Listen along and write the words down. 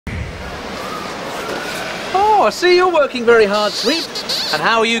Oh, I see you're working very hard, Sweep. And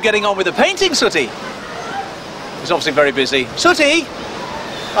how are you getting on with the painting, Sooty? He's obviously very busy. Sooty!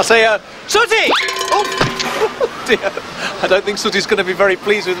 I'll say, Sooty! Oh, dear. I don't think Sooty's going to be very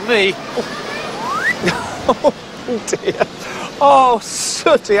pleased with me. Oh, dear. Oh,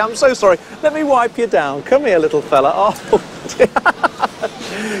 Sooty, I'm so sorry. Let me wipe you down. Come here, little fella. Oh, dear.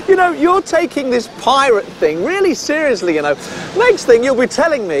 You know, you're taking this pirate thing really seriously, you know. Next thing, you'll be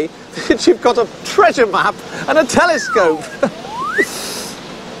telling me that you've got a treasure map and a telescope.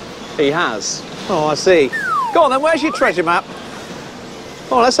 He has. Oh, I see. Go on then, where's your treasure map?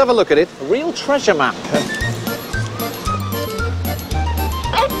 Oh, let's have a look at it. A real treasure map.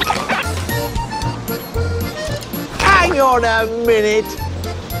 Hang on a minute.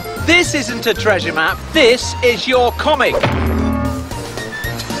 This isn't a treasure map. This is your comic.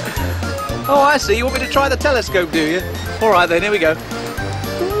 Oh, I see. You want me to try the telescope, do you? All right, then. Here we go.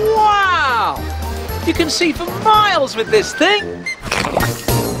 Wow! You can see for miles with this thing.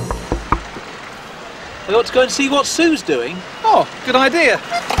 I ought to go and see what Sue's doing. Oh, good idea.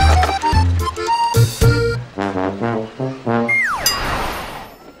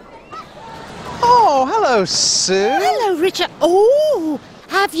 Oh, hello, Sue. Hello, Richard. Oh,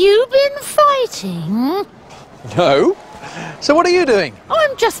 have you been fighting? No. So what are you doing? Oh,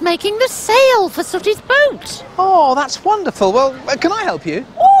 I'm just making the sail for Sooty's boat. Oh, that's wonderful. Well, can I help you?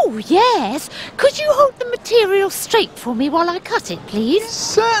 Oh, yes. Could you hold the material straight for me while I cut it, please?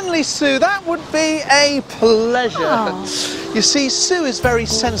 Certainly, Sue. That would be a pleasure. Oh. You see, Sue is very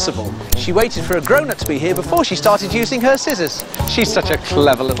sensible. She waited for a grown-up to be here before she started using her scissors. She's such a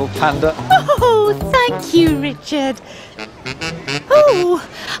clever little panda. Oh, thank you, Richard. Oh,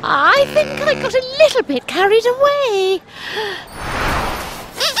 I think I got a little bit carried away.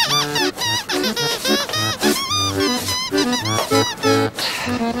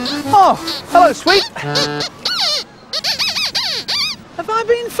 Oh, hello, Sweet. Have I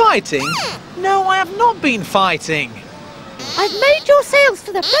been fighting? No, I have not been fighting. I've made your sails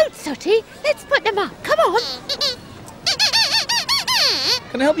for the boat, Sooty. Let's put them up. Come on.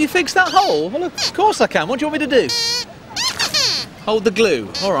 Can I help you fix that hole? Well, of course I can. What do you want me to do? Hold the glue.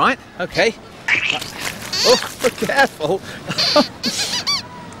 All right. Okay. Oh, be careful.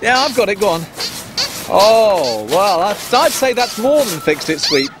 Yeah, I've got it. Go on. Oh, well, I'd say that's more than fixed it,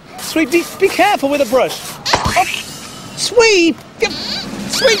 Sweep. Sweep, be careful with a brush. Oh, Sweep!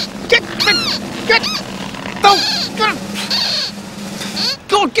 Sweep! Get! No!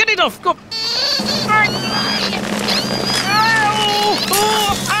 Go on, get it off! Go on.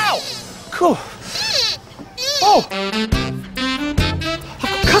 Ow! Cool. Oh! I've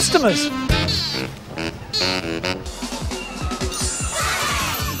got customers!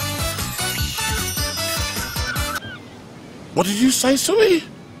 What did you say, Sooty?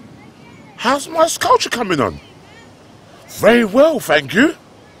 How's my sculpture coming on? Very well, thank you.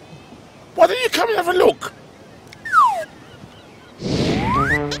 Why don't you come and have a look?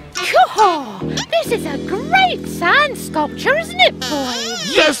 Oh, this is a great sand sculpture, isn't it,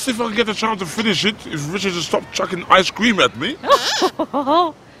 boys? Yes, if I can get a chance to finish it, if Richard just stopped chucking ice cream at me.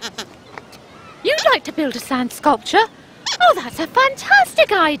 You'd like to build a sand sculpture? Oh, that's a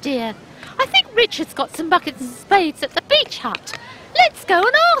fantastic idea. I think Richard's got some buckets and spades at the beach hut. Let's go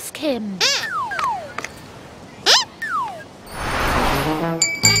and ask him.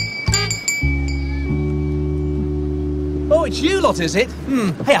 Oh, it's you lot, is it?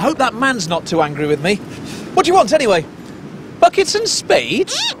 Hey, I hope that man's not too angry with me. What do you want, anyway? Buckets and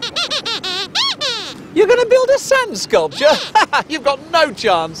spades? You're going to build a sand sculpture? You've got no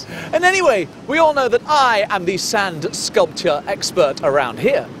chance. And anyway, we all know that I am the sand sculpture expert around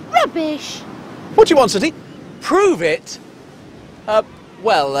here. Rubbish. What do you want, Sooty? Prove it?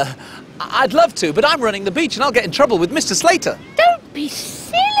 I'd love to, but I'm running the beach and I'll get in trouble with Mr. Slater. Don't be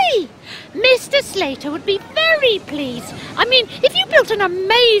silly. Mr. Slater would be very pleased. I mean, if you built an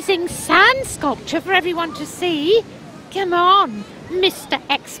amazing sand sculpture for everyone to see. Come on, Mr.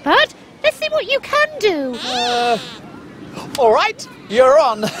 Expert. Let's see what you can do. All right, you're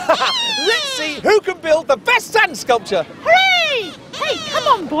on. Let's see who can build the best sand sculpture. Hooray! Hey, come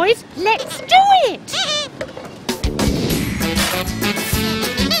on, boys. Let's do it.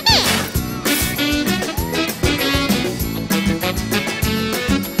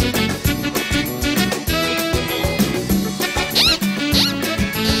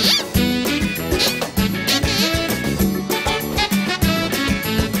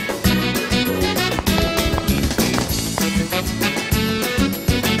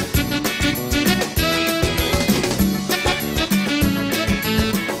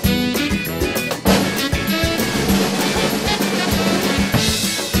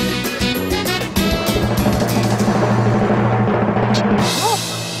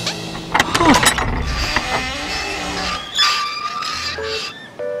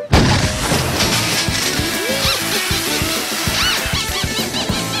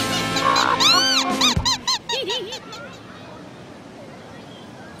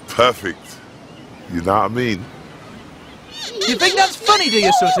 perfect. You know what I mean? You think that's funny, do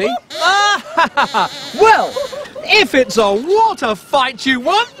you, Sooty? Well, if it's a water fight you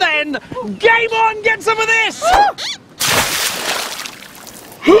want, then game on, get some of this!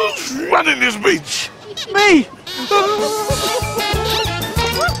 Who's running this beach? Me!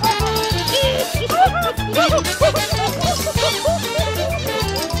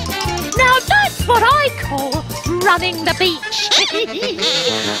 Now that's what I call running the beach.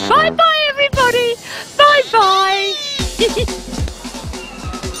 Bye-bye, everybody. Bye-bye.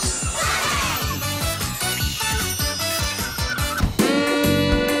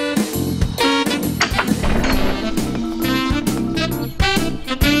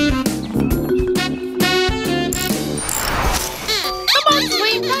 Come on,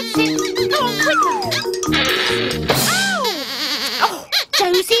 Sweet, that's it. Go on, quicker. Ow! Oh,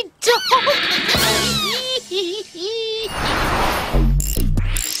 dozy dog.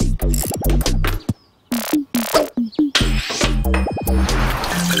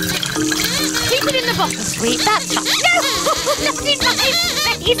 Keep it in the bottle, Sweet, that's fine. No! Not in my face!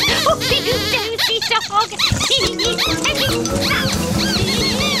 Oh, you dozy dog!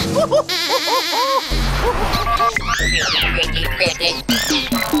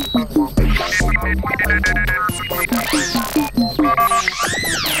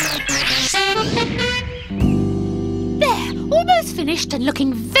 There, almost finished and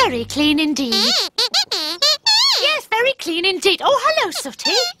looking very clean indeed. Yes, very clean indeed. Oh, hello,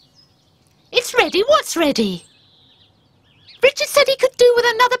 Sooty. It's ready. What's ready? Richard said he could do with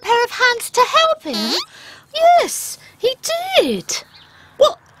another pair of hands to help him. Yes, he did.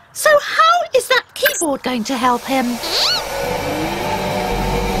 Well, so how is that keyboard going to help him?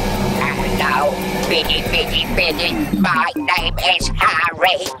 Hello, Biddy, Biddy, Biddy. My name is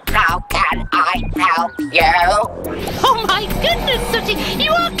Harry. How can I help you? Oh, my goodness, Sooty,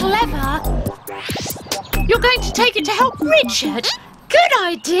 you are clever. You're going to take it to help Richard? Good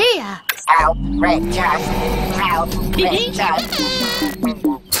idea. Help Richard. Help Richard.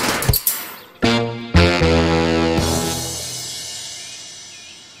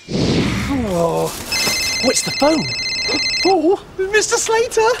 Oh, it's the phone. Oh, Mr.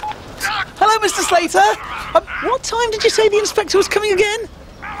 Slater. Hello, Mr. Slater. What time did you say the inspector was coming again?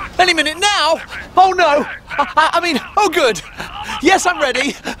 Any minute now. Oh, no. I mean, oh, good. Yes, I'm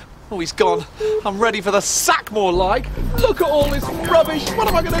ready. Oh, he's gone. I'm ready for the sack, more like. Look at all this rubbish. What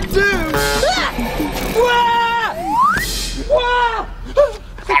am I going to do?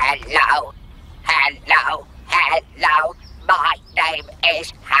 Hello. Hello. Hello. My name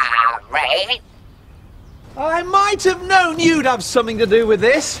is Harry. I might have known you'd have something to do with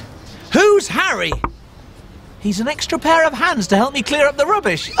this. Who's Harry? He's an extra pair of hands to help me clear up the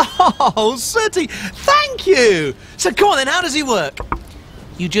rubbish. Oh, Sooty, thank you. So come on then, how does he work?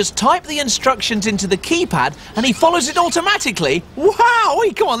 You just type the instructions into the keypad and he follows it automatically. Wow!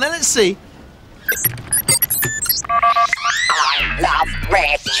 Come on then, let's see. I love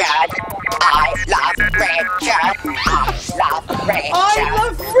Richard. I love Richard. I love Richard. I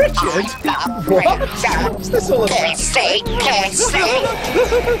love Richard? I love What? Richard. What's this all about? Kissy, kissy.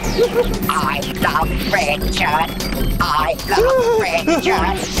 I love Richard. I love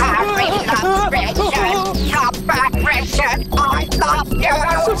Richard. Harry loves Richard. Come back, Richard. I love you.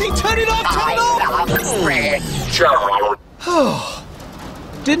 Sooty, turn it off, turn it off! I love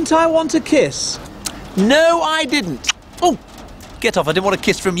Richard. Didn't I want a kiss? No, I didn't. Oh, get off. I didn't want a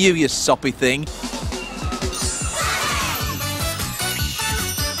kiss from you, you soppy thing.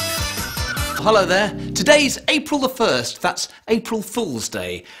 Hello there. Today's April the 1st. That's April Fool's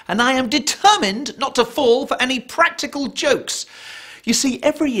Day. And I am determined not to fall for any practical jokes. You see,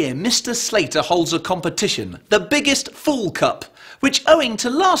 every year Mr. Slater holds a competition, the biggest Fool Cup, which, owing to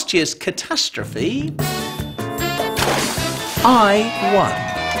last year's catastrophe, I won.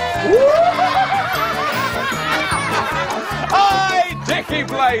 I, Dickie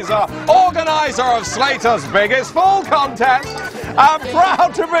Blazer, organiser of Slater's biggest Fool contest, am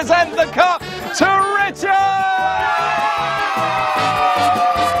proud to present the cup to Richard!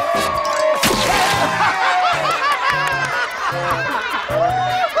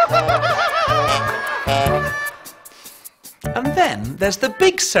 And then there's the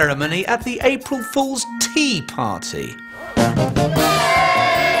big ceremony at the April Fool's tea party.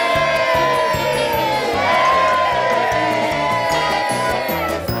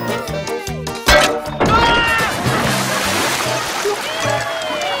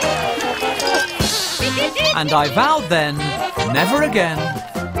 And I vowed then, never again,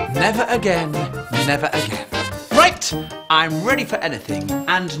 never again, never again. Right, I'm ready for anything,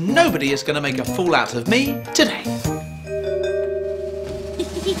 and nobody is going to make a fool out of me today.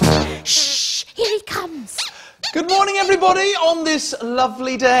 Good morning, everybody, on this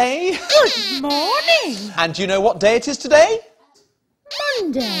lovely day. Good morning. And do you know what day it is today?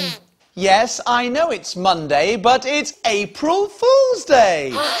 Monday. Yes, I know it's Monday, but it's April Fool's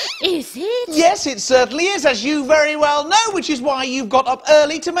Day. Is it? Yes, it certainly is, as you very well know, which is why you've got up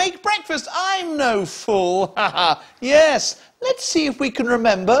early to make breakfast. I'm no fool. Yes, let's see if we can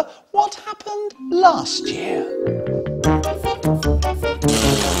remember what happened last year.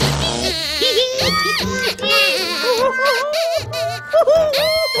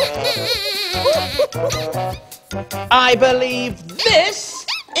 I believe this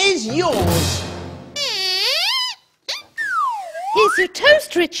is yours. Here's your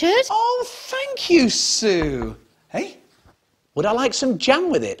toast, Richard. Oh, thank you, Sue. Hey, would I like some jam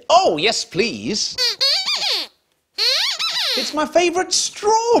with it? Oh, yes, please. It's my favourite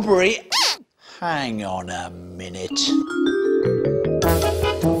strawberry. Hang on a minute.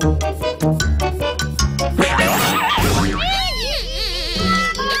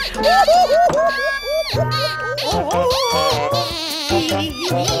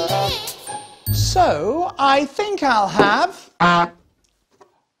 So, I think I'll have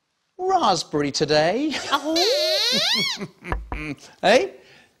raspberry today. Oh. Hey,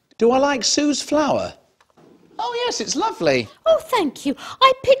 do I like Sue's flower? Oh, yes, it's lovely. Oh, thank you.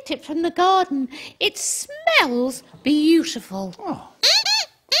 I picked it from the garden. It smells beautiful. Oh.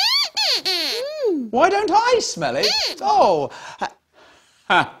 Why don't I smell it? Oh.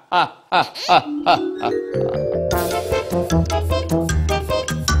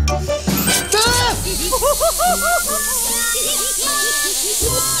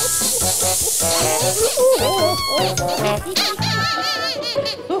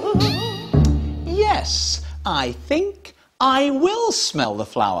 Yes, I think I will smell the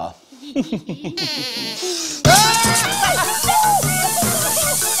flower.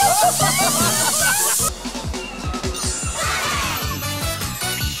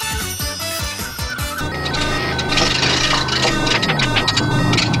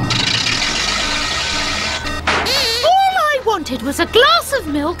 It was a glass of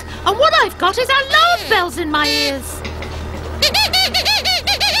milk, and what I've got is alarm bells in my ears.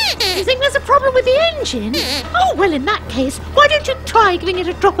 You think there's a problem with the engine? Oh, well, in that case, why don't you try giving it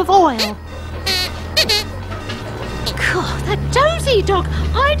a drop of oil? God, that dozy dog.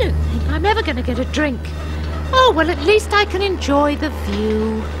 I don't think I'm ever going to get a drink. Oh, well, at least I can enjoy the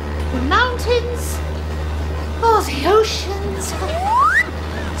view. The mountains. Oh, the oceans.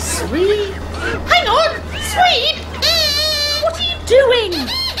 Sweet. Hang on! Sweet! What are you doing?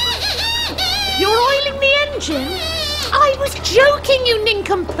 You're oiling the engine? I was joking, you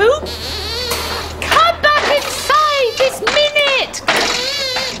nincompoop! Come back inside this minute!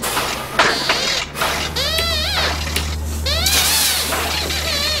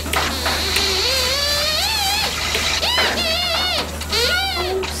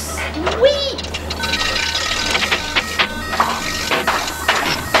 Oh, sweet!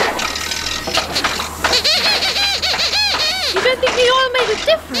 You don't think the oil made a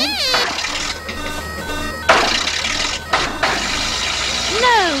difference?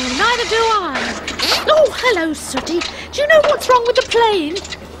 No, neither do I. Oh, hello, Sooty. Do you know what's wrong with the plane?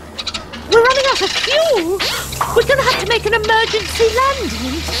 We're running out of fuel. We're going to have to make an emergency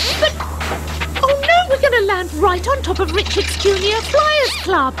landing. But, oh no, we're going to land right on top of Richard's Junior Flyers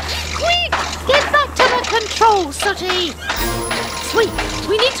Club. Quick, get back to the control, Sooty. Sweet,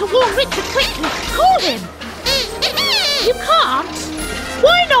 we need to warn Richard quickly. Call him. You can't?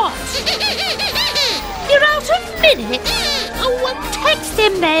 Why not? You're out a minute. Oh, well, text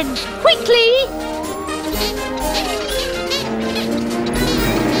him then, quickly.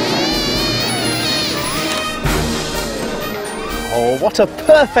 Oh, what a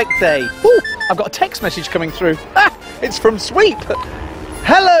perfect day. Ooh, I've got a text message coming through. Ah, it's from Sweep.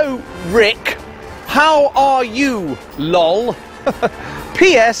 Hello, Rick. How are you, lol?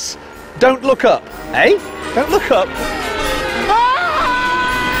 P.S. Don't look up. Eh? Don't look up.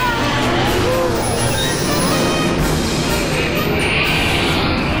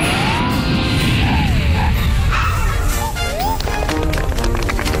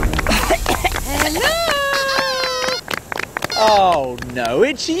 Oh, no,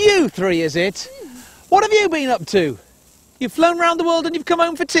 it's you three, is it? What have you been up to? You've flown round the world and you've come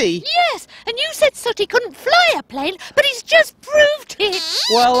home for tea? Yes, and you said Sooty couldn't fly a plane, but he's just proved it.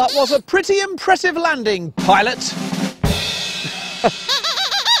 Well, that was a pretty impressive landing, pilot.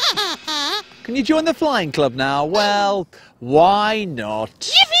 Can you join the flying club now? Well, why not?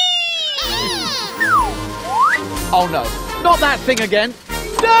 Yippee! Oh, no, not that thing again.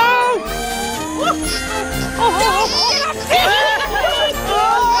 No! Oh,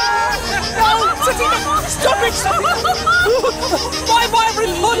 Stop it! Bye-bye,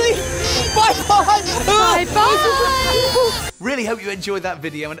 everybody! Bye-bye! Bye-bye! Really hope you enjoyed that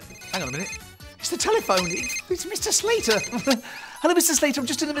video. And hang on a minute. It's the telephone. It's Mr. Slater. Hello, Mr. Slater. I'm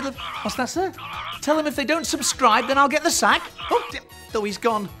just in the middle of... What's that, sir? Tell them if they don't subscribe, then I'll get the sack. Oh, he's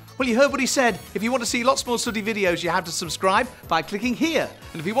gone. Well, you heard what he said. If you want to see lots more Sooty videos, you have to subscribe by clicking here.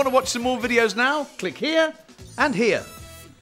 And if you want to watch some more videos now, click here and here.